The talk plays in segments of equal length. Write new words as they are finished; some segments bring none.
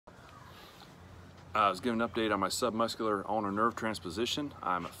I was giving an update on my submuscular ulnar nerve transposition.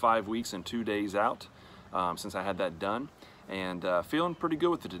 I'm 5 weeks and 2 days out since I had that done, and feeling pretty good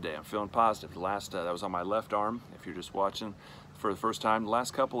with it today. I'm feeling positive. The last that was on my left arm. If you're just watching for the first time, the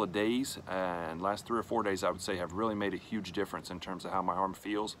last couple of days and last 3 or 4 days, I would say, have really made a huge difference in terms of how my arm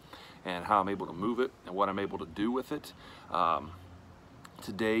feels and how I'm able to move it and what I'm able to do with it.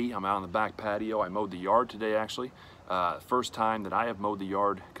 Today I'm out on the back patio. I mowed the yard today, actually. First time that I have mowed the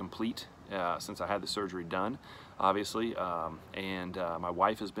yard complete since I had the surgery done, obviously, and my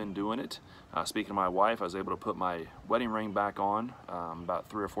wife has been doing it. Speaking of my wife, I was able to put my wedding ring back on about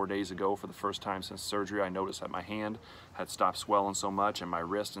 3 or 4 days ago for the first time since surgery. I noticed that my hand had stopped swelling so much and my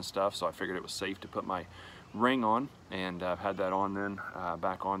wrist and stuff, so I figured it was safe to put my ring on, and I've had that on then,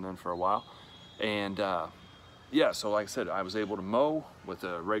 back on then for a while. And yeah, so like I said, I was able to mow with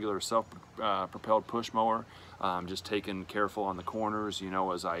a regular self-propelled push mower, just taking careful on the corners, you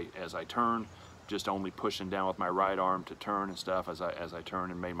know, as I turn, just only pushing down with my right arm to turn and stuff as I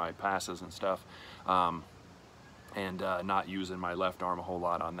turn and made my passes and stuff, and not using my left arm a whole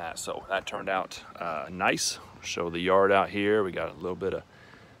lot on that. So that turned out nice. Show the yard out here. We got a little bit of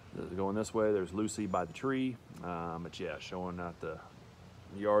going this way. There's Lucy by the tree, but yeah, showing out the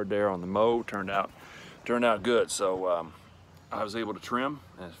yard there on the mow turned out good. So I was able to trim.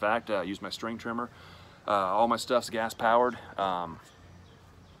 In fact, I used my string trimmer. All my stuff's gas powered,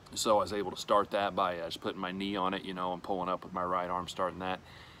 so I was able to start that by just putting my knee on it, you know, and pulling up with my right arm, starting that,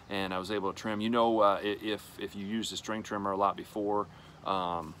 and I was able to trim. You know, if you used a string trimmer a lot before,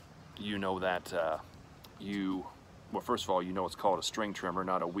 you know that well, first of all, you know it's called a string trimmer,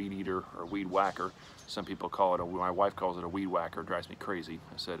 not a weed eater or weed whacker. Some people call it my wife calls it a weed whacker. It drives me crazy.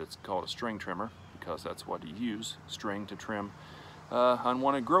 I said it's called a string trimmer because that's what you use, string, to trim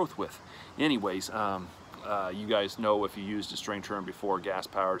unwanted growth with. Anyways, you guys know, if you used a string trimmer before, gas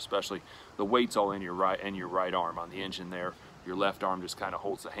powered especially, the weight's all in your right arm on the engine there. Your left arm just kind of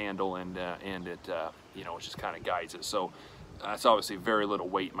holds the handle, and it you know, it just kind of guides it. So it's obviously very little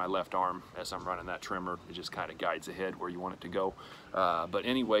weight in my left arm as I'm running that trimmer. It just kind of guides the head where you want it to go. But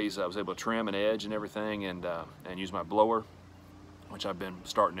anyways, I was able to trim and edge and everything, and use my blower, which I've been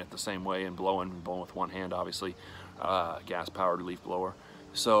starting it the same way and blowing with one hand, obviously, gas powered leaf blower.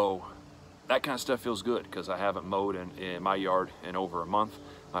 So that kind of stuff feels good because I haven't mowed in my yard in over a month.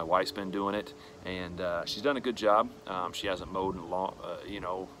 My wife's been doing it, and she's done a good job. She hasn't mowed in you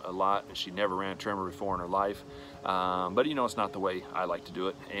know, a lot, and she never ran a trimmer before in her life. But you know, it's not the way I like to do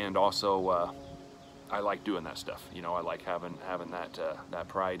it, and also I like doing that stuff. You know, I like having that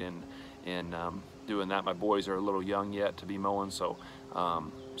pride in doing that. My boys are a little young yet to be mowing, so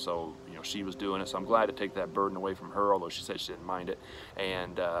you know, she was doing it, so I'm glad to take that burden away from her, although she said she didn't mind it,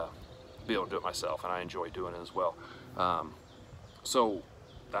 and be able to do it myself, and I enjoy doing it as well. So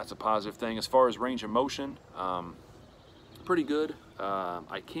that's a positive thing. As far as range of motion, pretty good.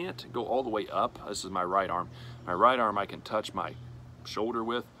 I can't go all the way up. This is my right arm. My right arm I can touch my shoulder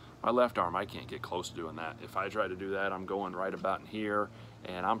with. My left arm I can't get close to doing that. If I try to do that, I'm going right about in here,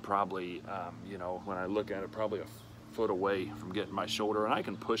 and I'm probably, you know, when I look at it, probably a foot away from getting my shoulder, and I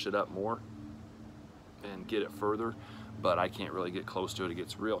can push it up more and get it further, but I can't really get close to it. It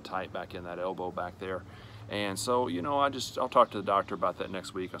gets real tight back in that elbow back there. And so, you know, I'll talk to the doctor about that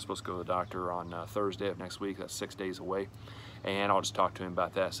next week. I'm supposed to go to the doctor on Thursday of next week. That's 6 days away. And I'll just talk to him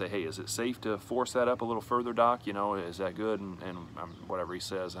about that. Say, hey, is it safe to force that up a little further, doc? You know, is that good? And whatever he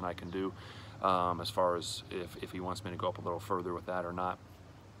says, and I can do, as far as if he wants me to go up a little further with that or not.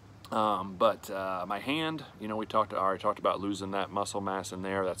 But my hand, you know, I already talked about losing that muscle mass in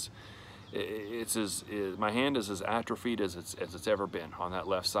there. My hand is as atrophied as it's ever been on that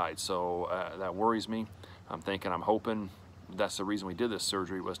left side. So that worries me. I'm hoping that's the reason we did this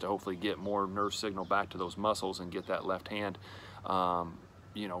surgery, was to hopefully get more nerve signal back to those muscles and get that left hand,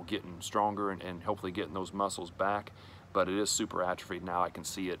 you know, getting stronger and hopefully getting those muscles back. But it is super atrophied now. I can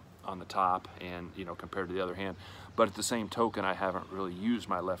see it on the top, and you know, compared to the other hand. But at the same token, I haven't really used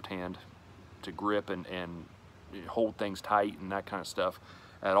my left hand to grip and hold things tight and that kind of stuff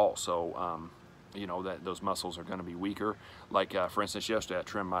at all. So you know, that those muscles are going to be weaker. Like for instance, yesterday I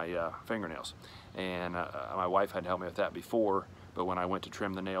trimmed my fingernails, and my wife had helped me with that before, but when I went to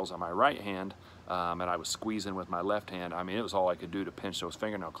trim the nails on my right hand, and I was squeezing with my left hand, I mean, it was all I could do to pinch those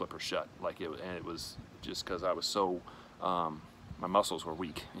fingernail clippers shut. And it was just because I was so my muscles were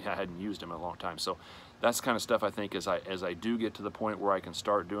weak. I hadn't used them in a long time. So that's the kind of stuff I think, as I do get to the point where I can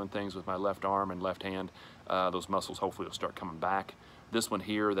start doing things with my left arm and left hand, those muscles hopefully will start coming back. This one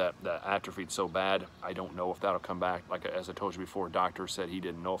here, that atrophied so bad, I don't know if that'll come back. Like as I told you before, doctor said he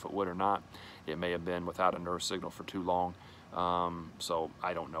didn't know if it would or not. It may have been without a nerve signal for too long. So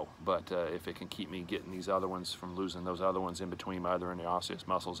I don't know, but if it can keep me getting these other ones from losing those other ones in between my other interosseous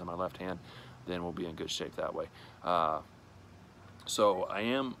muscles in my left hand, then we'll be in good shape that way. So I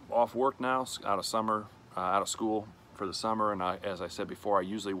am off work now, out of summer, out of school for the summer, and as I said before, I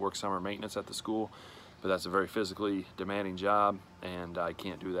usually work summer maintenance at the school, but that's a very physically demanding job, and I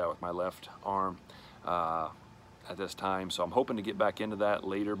can't do that with my left arm at this time. So I'm hoping to get back into that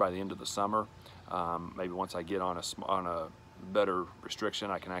later by the end of the summer. Maybe once I get on a better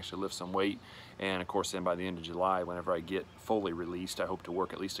restriction, I can actually lift some weight, and of course then by the end of July, whenever I get fully released, I hope to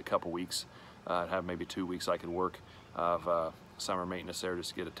work at least a couple weeks. Have maybe 2 weeks I could work of summer maintenance there, just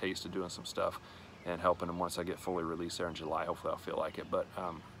to get a taste of doing some stuff and helping them once I get fully released there in July. Hopefully I'll feel like it. But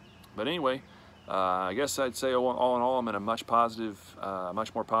anyway, I guess I'd say all in all, I'm in a much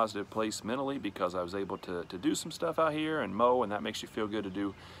more positive place mentally, because I was able to do some stuff out here and mow, and that makes you feel good to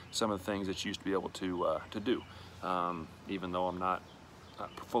do some of the things that you used to be able to do. Even though I'm not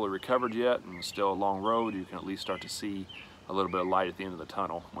fully recovered yet and still a long road, you can at least start to see a little bit of light at the end of the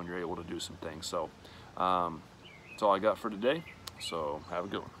tunnel when you're able to do some things. So that's all I got for today, so have a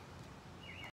good one.